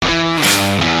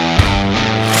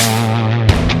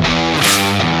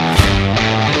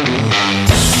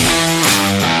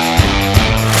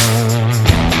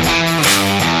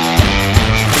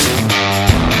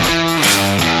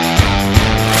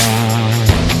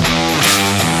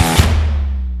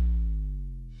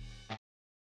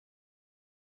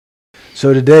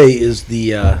So today is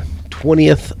the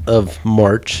 20th of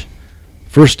March,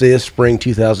 first day of spring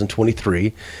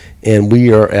 2023, and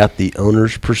we are at the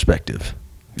Owner's Perspective.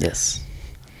 Yes.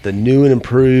 The new and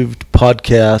improved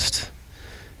podcast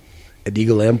at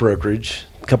Eagle Land Brokerage.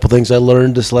 A couple things I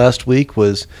learned this last week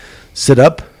was sit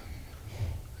up,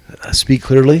 speak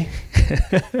clearly,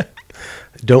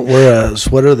 don't wear a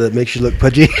sweater that makes you look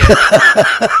pudgy.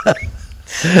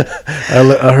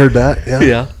 I heard that.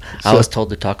 Yeah. I was told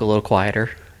to talk a little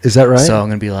quieter. Is that right? So I'm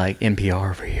going to be like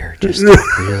NPR over here, just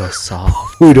real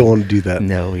soft. We don't want to do that.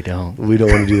 No, we don't. We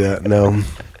don't want to do that, no.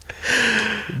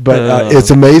 But it's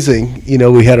amazing. You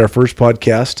know, we had our first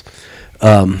podcast.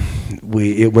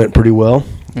 It went pretty well.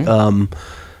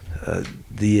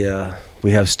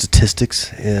 We have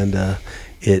statistics, and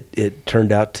it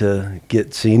turned out to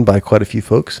get seen by quite a few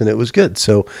folks, and it was good.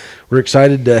 So we're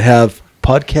excited to have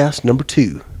podcast number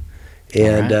 2.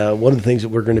 And one of the things that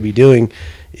we're going to be doing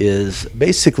is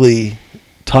basically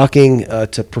talking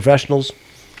to professionals,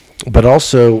 but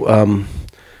also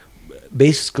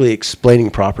basically explaining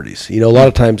properties. You know, a lot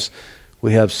of times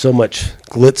we have so much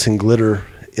glitz and glitter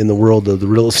in the world of the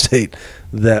real estate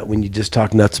that when you just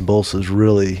talk nuts and bolts is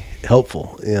really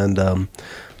helpful. And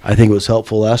I think it was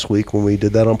helpful last week when we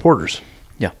did that on Porters.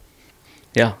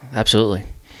 Yeah, absolutely.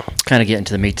 Kind of get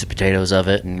into the meats and potatoes of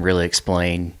it and really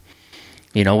explain,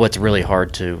 you know, what's really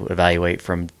hard to evaluate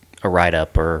from a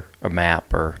write-up or a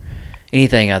map or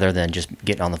anything other than just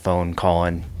getting on the phone,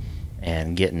 calling,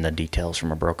 and getting the details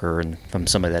from a broker and from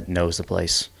somebody that knows the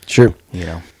place. Sure. You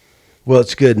know. Well,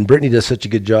 it's good, and Brittany does such a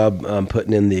good job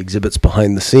putting in the exhibits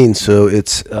behind the scenes. So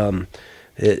it's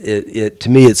it to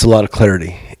me, it's a lot of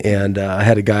clarity. And I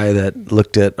had a guy that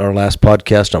looked at our last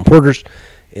podcast on Porters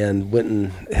and went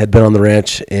and had been on the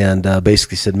ranch and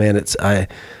basically said, "Man,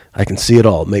 I can see it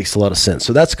all. It makes a lot of sense."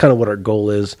 So that's kind of what our goal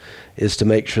is to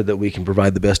make sure that we can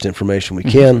provide the best information we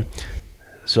can,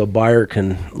 so a buyer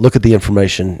can look at the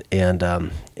information and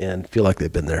feel like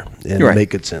they've been there and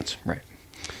make good sense. Right.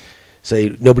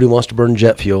 Say nobody wants to burn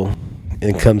jet fuel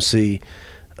and come see.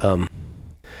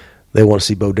 They want to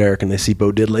see Bo Derek and they see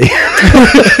Bo Diddley.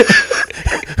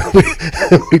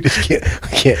 we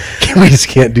just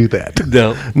can't do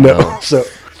that. No.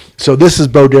 So this is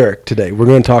Bo Derek today. We're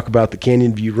going to talk about the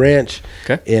Canyon View Ranch.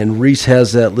 Okay. And Reese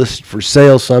has that listed for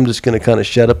sale, so I'm just going to kind of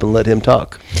shut up and let him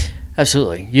talk.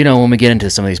 Absolutely. You know, when we get into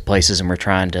some of these places and we're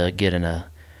trying to get in a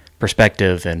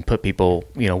perspective and put people,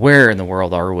 you know, where in the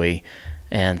world are we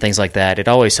and things like that, it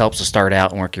always helps to start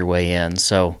out and work your way in.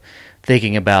 So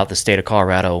thinking about the state of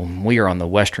Colorado, we are on the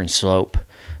western slope,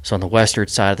 so on the western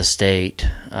side of the state,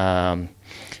 and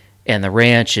the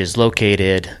ranch is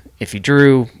located,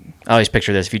 I always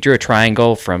picture this, if you drew a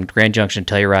triangle from Grand Junction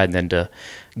to Telluride and then to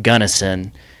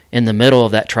Gunnison, in the middle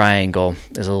of that triangle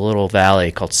is a little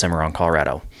valley called Cimarron,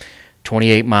 Colorado.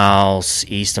 28 miles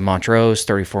east of Montrose,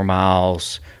 34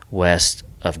 miles west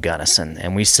of Gunnison.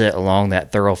 And we sit along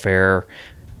that thoroughfare,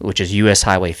 which is U.S.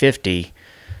 Highway 50,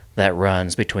 that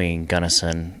runs between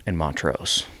Gunnison and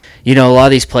Montrose. You know, a lot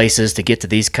of these places, to get to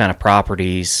these kind of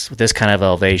properties, with this kind of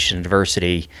elevation and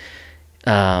diversity,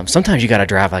 sometimes you got to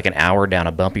drive like an hour down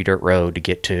a bumpy dirt road to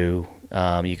get to.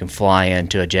 You can fly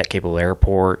into a jet-capable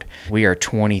airport. We are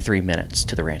 23 minutes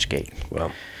to the ranch gate.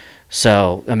 Wow.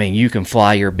 So, I mean, you can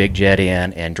fly your big jet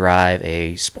in and drive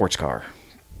a sports car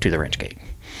to the ranch gate.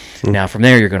 Now, from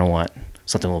there, you're going to want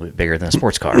something a little bit bigger than a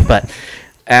sports car. But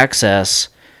access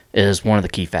is one of the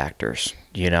key factors,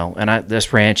 you know. And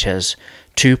this ranch has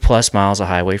 2+ miles of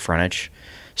highway frontage.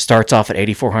 Starts off at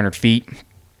 8,400 feet.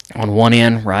 On one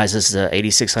end, rises to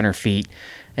 8,600 feet,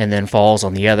 and then falls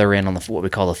on the other end on what we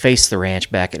call the face of the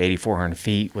ranch back at 8,400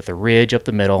 feet with a ridge up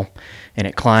the middle, and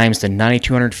it climbs to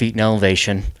 9,200 feet in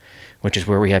elevation, which is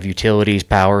where we have utilities,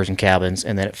 powers, and cabins,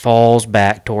 and then it falls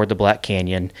back toward the Black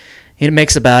Canyon. It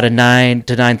makes about a 9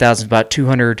 to 9,000, about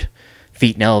 200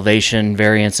 feet in elevation,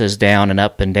 variances down and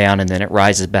up and down, and then it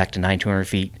rises back to 9,200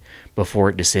 feet before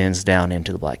it descends down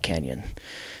into the Black Canyon.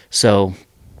 So,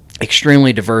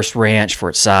 extremely diverse ranch for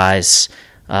its size,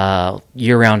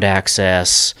 year-round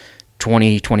access,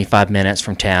 25 minutes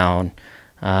from town,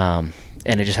 and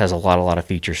it just has a lot of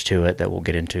features to it that we'll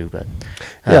get into. But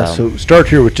so start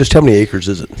here with just how many acres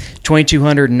is it?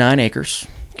 2,209 acres.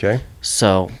 Okay.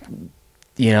 So,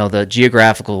 you know, the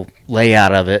geographical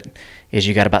layout of it is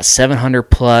you got about 700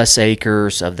 plus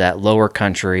acres of that lower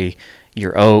country,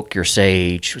 your oak, your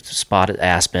sage, spotted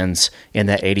aspens in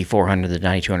that 8,400 to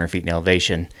 9,200 feet in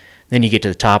elevation. Then you get to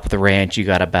the top of the ranch, you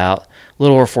got about a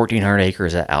little over 1,400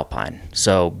 acres at alpine.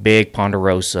 So big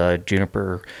ponderosa,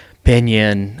 juniper,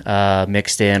 pinyon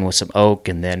mixed in with some oak,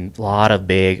 and then a lot of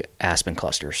big aspen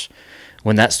clusters.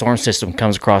 when that storm system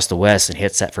comes across the west and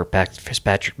hits that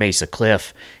Fitzpatrick Mesa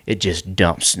cliff, it just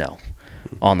dumps snow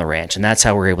on the ranch. And that's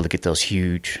how we're able to get those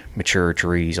huge mature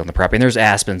trees on the property. And there's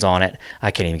aspens on it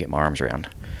I can't even get my arms around.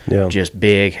 Yeah. Just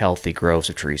big, healthy groves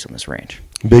of trees on this ranch.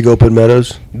 Big open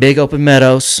meadows? Big open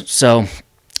meadows. So I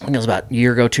think it was about a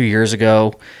year ago, 2 years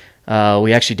ago,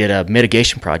 we actually did a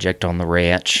mitigation project on the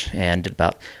ranch and did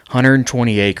about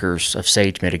 120 acres of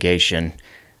sage mitigation.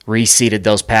 Reseeded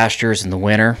those pastures in the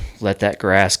winter, let that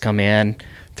grass come in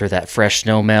through that fresh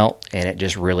snow melt, and it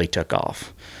just really took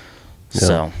off. Yeah.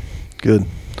 So good.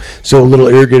 So a little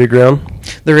irrigated ground?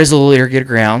 There is a little irrigated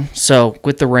ground. So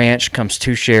with the ranch comes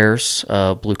 2 shares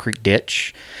of Blue Creek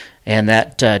ditch. And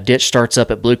that ditch starts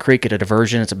up at Blue Creek at a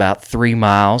diversion. It's about 3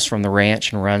 miles from the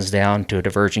ranch and runs down to a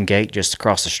diversion gate just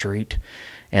across the street.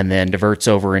 And then diverts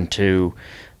over into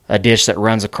a ditch that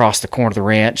runs across the corner of the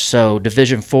ranch. So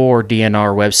Division 4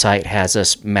 DNR website has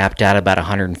us mapped out about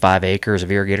 105 acres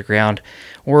of irrigated ground.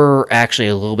 We're actually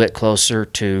a little bit closer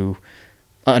to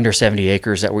under 70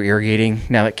 acres that we're irrigating.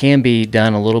 Now, it can be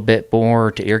done a little bit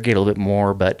more to irrigate a little bit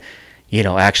more, but, you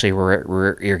know, actually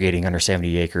we're irrigating under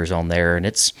 70 acres on there, and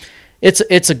it's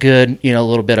a good, you know, a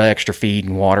little bit of extra feed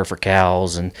and water for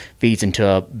cows, and feeds into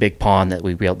a big pond that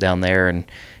we built down there. And,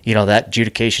 you know, that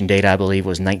adjudication date, I believe,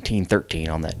 was 1913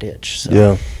 on that ditch. So.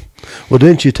 Yeah. Well,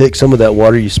 didn't you take some of that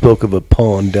water? You spoke of a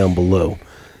pond down below.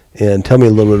 And tell me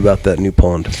a little bit about that new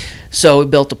pond. So we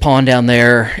built a pond down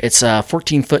there. It's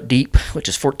 14 foot deep, which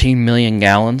is 14 million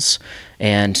gallons.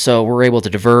 And so we're able to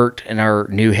divert in our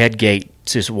new head gate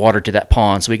to water to that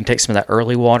pond. So we can take some of that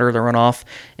early water, the runoff,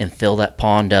 and fill that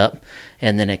pond up.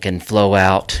 And then it can flow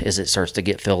out as it starts to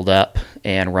get filled up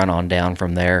and run on down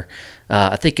from there.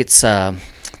 I think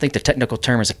the technical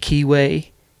term is a keyway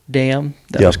dam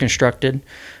that was constructed.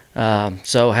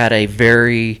 So had a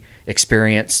very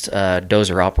experienced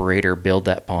dozer operator build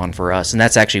that pond for us, and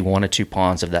that's actually 1 of 2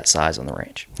 ponds of that size on the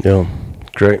ranch. Yeah,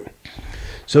 great.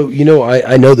 So, you know,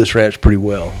 I know this ranch pretty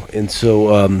well, and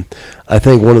so I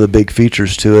think one of the big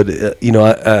features to it,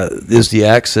 is the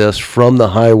access from the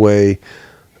highway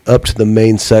up to the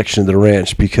main section of the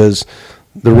ranch, because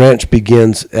the ranch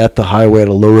begins at the highway at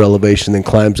a lower elevation, then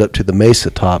climbs up to the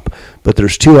mesa top, but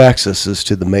there's 2 accesses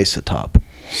to the mesa top.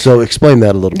 So explain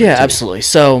that a little bit. Yeah, absolutely.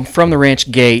 So from the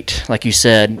ranch gate, like you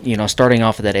said, you know, starting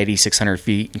off at that 8,600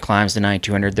 feet and climbs to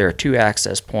 9,200, there are 2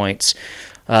 access points.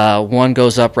 One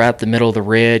goes up right at the middle of the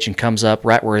ridge and comes up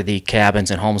right where the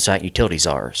cabins and home site utilities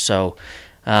are. So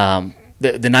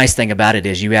the nice thing about it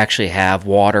is you actually have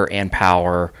water and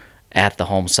power at the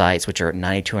home sites, which are at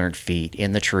 9,200 feet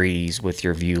in the trees with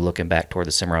your view looking back toward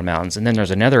the Cimarron Mountains. And then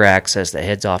there's another access that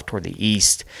heads off toward the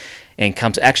east and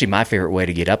comes, actually my favorite way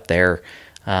to get up there,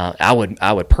 I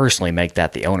would personally make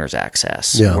that the owner's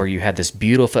access, where you have this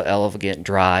beautiful, elegant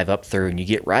drive up through, and you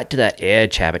get right to that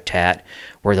edge habitat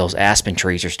where those aspen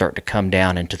trees are starting to come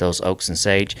down into those oaks and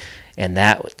sage, and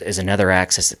that is another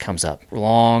access that comes up.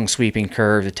 Long, sweeping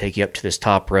curve to take you up to this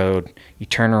top road. You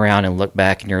turn around and look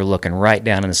back, and you're looking right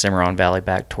down in the Cimarron Valley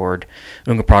back toward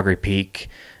Uncompahgre Peak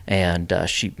and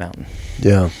Sheep Mountain.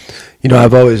 Yeah. You know,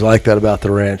 I've always liked that about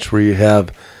the ranch, where you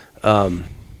have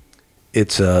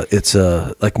it's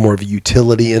a like more of a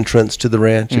utility entrance to the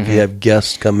ranch. If you have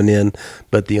guests coming in,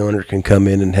 but the owner can come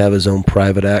in and have his own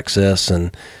private access,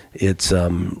 and it's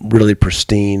really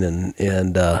pristine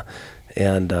and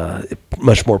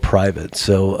much more private.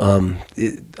 So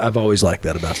I've always liked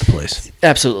that about the place.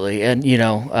 Absolutely. And, you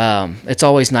know, it's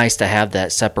always nice to have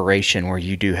that separation where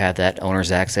you do have that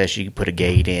owner's access. You can put a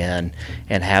gate in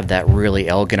and have that really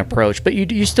elegant approach. But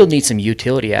you still need some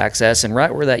utility access. And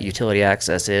right where that utility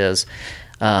access is,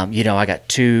 you know, I got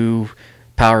 2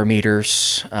 power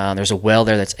meters. There's a well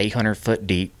there that's 800 foot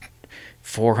deep,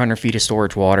 400 feet of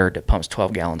storage water that pumps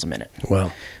 12 gallons a minute.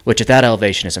 Wow. Which at that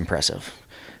elevation is impressive.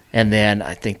 And then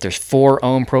I think there's 4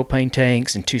 own propane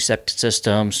tanks and 2 septic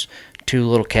systems, 2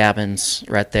 little cabins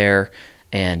right there,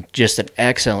 and just an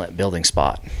excellent building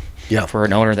spot. Yeah. For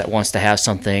an owner that wants to have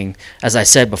something, as I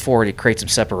said before, to create some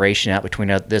separation out between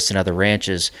this and other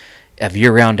ranches, have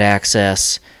year-round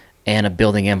access and a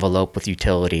building envelope with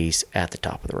utilities at the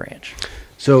top of the ranch.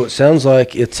 So it sounds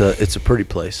like it's a pretty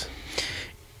place.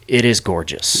 It is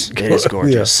gorgeous. It is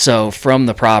gorgeous. Yeah. So from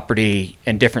the property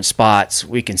in different spots,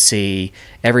 we can see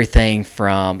everything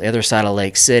from the other side of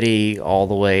Lake City all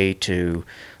the way to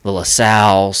the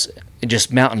LaSalle's,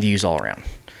 just mountain views all around.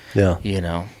 Yeah. You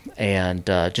know, and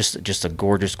just a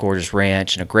gorgeous, gorgeous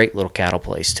ranch and a great little cattle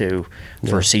place too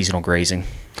for seasonal grazing.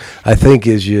 I think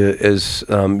we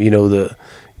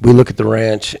look at the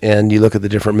ranch and you look at the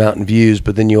different mountain views,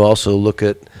 but then you also look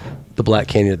at the Black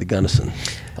Canyon of the Gunnison.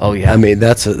 Oh yeah. I mean,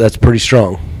 that's pretty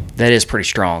strong. That is pretty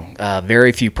strong.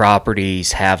 Very few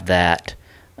properties have that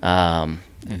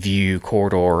view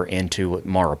corridor into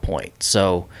Morrow Point.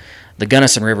 So the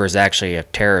Gunnison River is actually a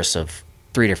terrace of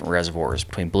 3 different reservoirs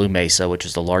between Blue Mesa, which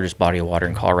is the largest body of water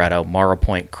in Colorado, Morrow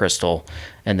Point, Crystal,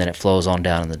 and then it flows on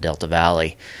down in the Delta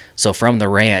Valley. So from the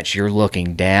ranch, you're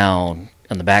looking down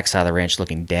on the backside of the ranch,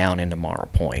 looking down into Morrow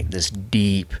Point, this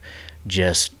deep,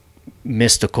 just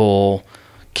mystical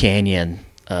canyon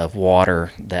of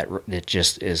water that it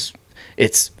just is.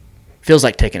 It's feels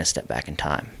like taking a step back in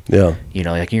time. Yeah.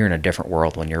 Like you're in a different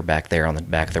world when you're back there on the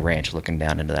back of the ranch looking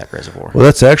down into that reservoir. Well,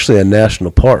 that's actually a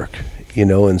national park,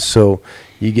 and so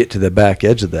you get to the back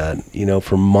edge of that,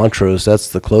 from Montrose. That's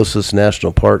the closest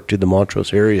national park to the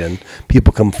Montrose area, and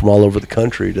people come from all over the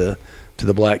country to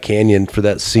the Black Canyon for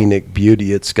that scenic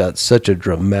beauty. It's got such a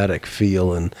dramatic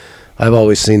feel, and I've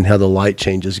always seen how the light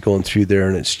changes going through there,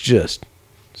 and it's just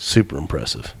super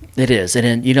impressive. It is.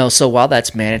 And then, so while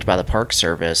that's managed by the Park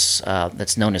Service,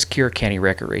 that's known as Kure County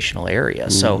Recreational Area.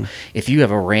 Mm. So if you have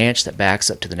a ranch that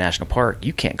backs up to the national park,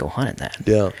 you can't go hunting that.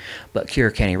 Yeah. But Kure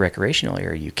County Recreational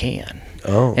Area, you can.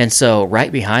 Oh. And so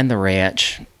right behind the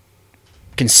ranch,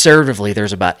 conservatively,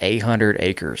 there's about 800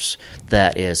 acres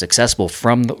that is accessible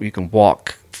you can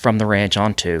walk from the ranch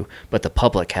onto, but the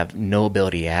public have no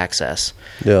ability to access.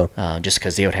 Yeah. Just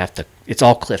because they would have to, it's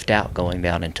all cliffed out going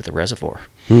down into the reservoir.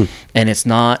 Hmm. And it's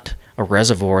not a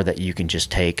reservoir that you can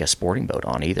just take a sporting boat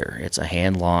on either. It's a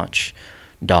hand launch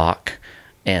dock.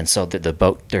 And so the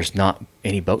boat, there's not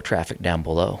any boat traffic down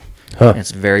below. Huh.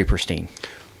 It's very pristine.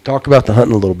 Talk about the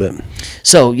hunting a little bit.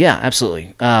 So, yeah,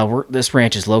 absolutely. This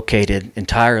ranch is located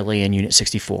entirely in Unit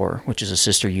 64, which is a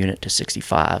sister unit to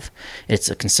 65.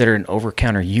 It's considered an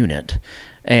over-counter unit,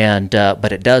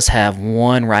 but it does have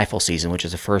one rifle season, which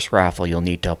is the first rifle you'll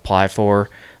need to apply for.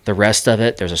 The rest of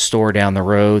it, there's a store down the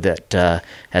road that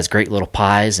has great little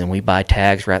pies, and we buy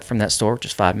tags right from that store,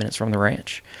 just 5 minutes from the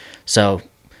ranch. So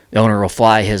the owner will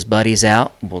fly his buddies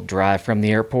out. We'll drive from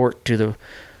the airport to the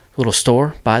little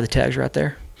store, buy the tags right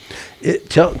there.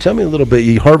 Tell me a little bit.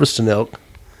 You harvest an elk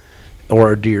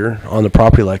or a deer on the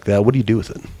property like that. What do you do with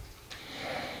it?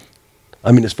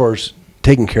 I mean, as far as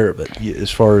taking care of it,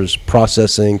 as far as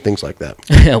processing, things like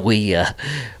that.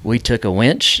 We took a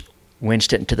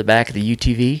winched it into the back of the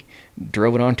UTV,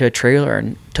 drove it onto a trailer,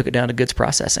 and took it down to goods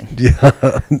processing.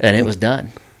 Yeah. And it was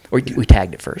done. We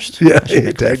tagged it first. Yeah,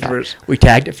 tagged first. We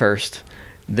tagged it first,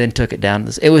 then took it down.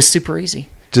 It was super easy.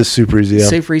 Just super easy, yeah.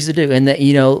 Super easy to do. And that,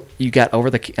 you got over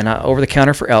the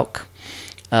counter for elk,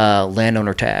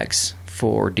 landowner tags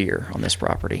for deer on this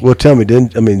property. Well, tell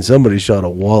me, somebody shot a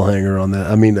wall hanger on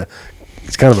that. I mean,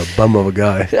 it's kind of a bum of a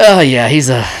guy. Oh, yeah, he's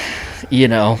a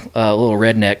little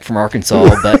redneck from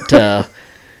Arkansas, but,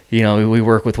 we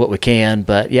work with what we can.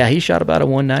 But, yeah, he shot about a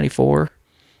 194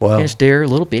 inch deer, a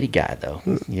little bitty guy, though,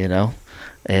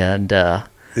 and,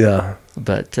 yeah.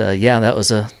 But that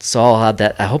was so I'll have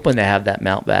that. I'm hoping to have that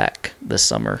mount back this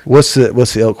summer. What's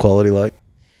the elk quality like?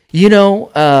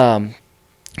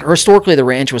 Historically the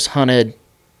ranch was hunted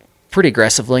pretty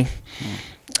aggressively,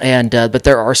 and but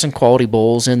there are some quality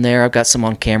bulls in there. I've got some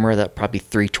on camera that probably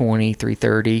 320,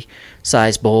 330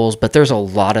 size bulls, but there's a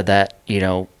lot of that.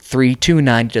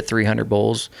 290 to 300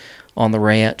 bulls on the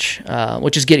ranch,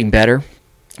 which is getting better.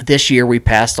 This year we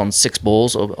passed on 6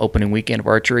 bulls opening weekend of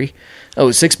archery.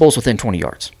 6 bulls within 20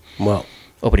 yards. Wow.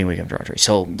 Opening weekend of archery.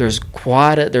 So there's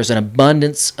an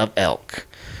abundance of elk.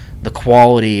 The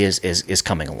quality is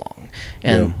coming along.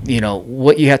 And,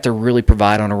 what you have to really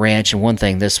provide on a ranch, and one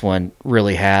thing this one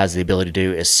really has the ability to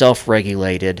do, is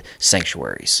self-regulated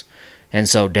sanctuaries. And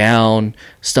so down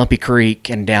Stumpy Creek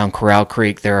and down Corral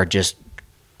Creek, there are just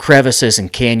crevices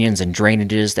and canyons and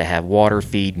drainages that have water,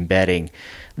 feed, and bedding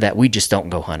that we just don't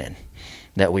go hunting,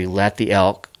 that we let the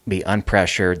elk be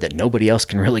unpressured, that nobody else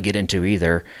can really get into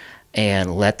either,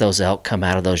 and let those elk come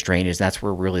out of those drainages. That's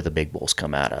where really the big bulls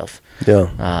come out of.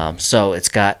 Yeah. So it's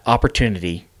got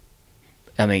opportunity.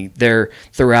 I mean, they're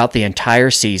throughout the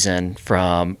entire season,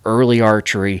 from early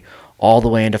archery all the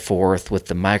way into fourth, with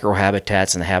the micro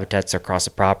habitats and the habitats across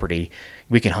the property.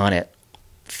 We can hunt it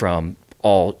from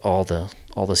all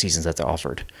the seasons that's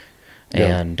offered.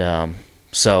 Yeah. And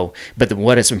but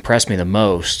what has impressed me the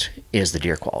most is the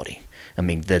deer quality. I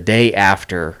mean, the day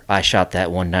after I shot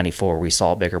that 194, we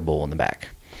saw a bigger bull in the back.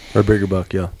 Or bigger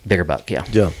buck, yeah. Bigger buck, yeah.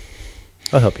 Yeah.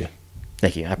 I'll help you.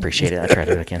 Thank you. I appreciate it. I try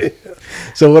to do what I can.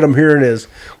 So what I'm hearing is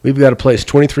we've got a place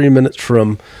 23 minutes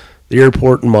from the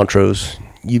airport in Montrose.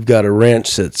 You've got a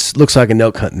ranch that looks like an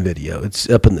elk hunting video. It's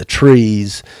up in the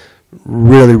trees,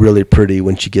 really, really pretty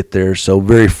once you get there. So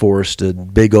very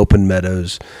forested, big open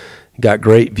meadows. Got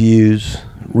great views,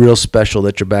 real special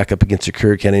that you're back up against the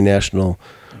Kure County National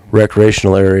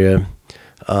recreational area.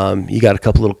 You got a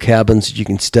couple little cabins that you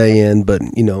can stay in, but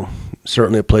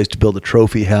certainly a place to build a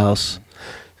trophy house,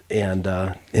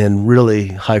 and really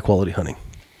high quality hunting.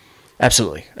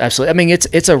 Absolutely. I mean,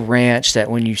 it's a ranch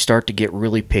that when you start to get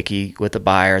really picky with the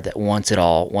buyer that wants it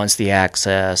all, wants the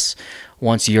access,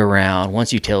 wants year-round,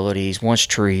 wants utilities, wants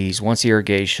trees, wants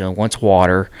irrigation, wants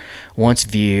water, wants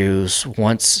views,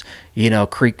 wants,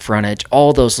 creek frontage,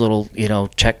 all those little,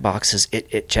 check boxes,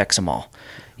 it checks them all.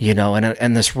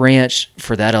 And this ranch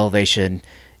for that elevation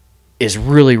is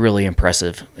really, really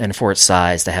impressive. And for its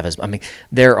size to have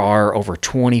there are over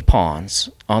 20 ponds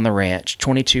on the ranch,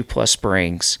 22 plus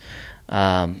springs,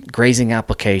 grazing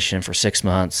application for 6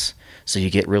 months. So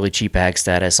you get really cheap ag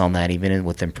status on that, even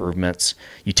with improvements,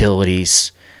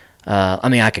 utilities.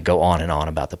 I could go on and on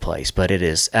about the place, but it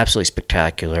is absolutely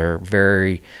spectacular.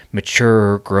 Very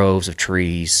mature groves of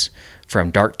trees,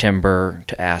 from dark timber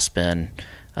to aspen.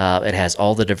 It has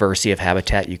all the diversity of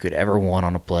habitat you could ever want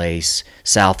on a place.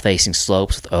 South-facing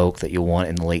slopes with oak that you want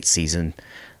in the late season.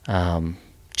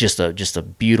 Just a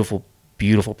beautiful,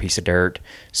 beautiful piece of dirt.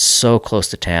 So close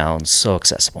to town, so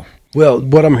accessible. Well,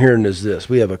 what I'm hearing is this: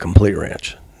 we have a complete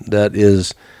ranch. That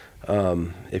is,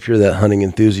 if you're that hunting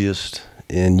enthusiast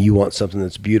and you want something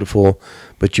that's beautiful,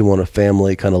 but you want a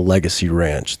family kind of legacy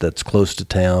ranch that's close to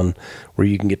town, where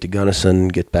you can get to Gunnison,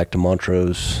 get back to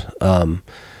Montrose,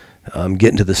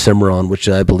 get into the Cimarron, which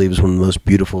I believe is one of the most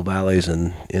beautiful valleys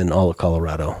in all of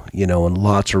Colorado, and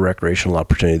lots of recreational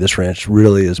opportunity. This ranch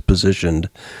really is positioned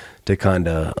to kind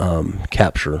of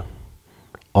capture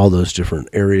all those different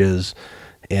areas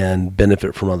and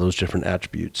benefit from all those different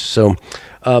attributes. So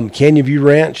Canyon View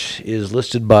Ranch is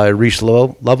listed by Reese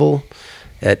Lovell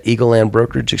at Eagle Land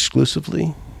Brokerage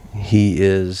exclusively. He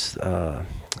is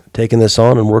taking this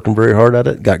on and working very hard at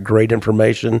it. Got great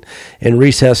information. And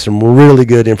Reese has some really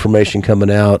good information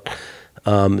coming out.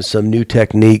 Some new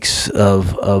techniques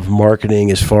of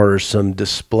marketing as far as some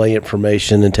display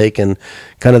information and taking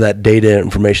kind of that data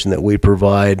information that we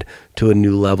provide to a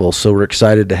new level. So we're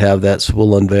excited to have that. So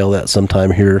we'll unveil that sometime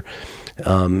here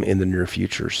in the near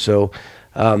future. So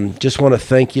just want to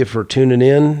thank you for tuning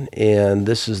in. And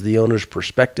this is The Owner's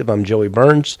Perspective. I'm Joey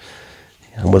Burns.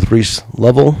 I'm with Reese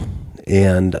Lovell.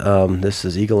 And this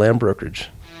is Eagle Land Brokerage.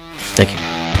 Thank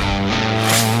you.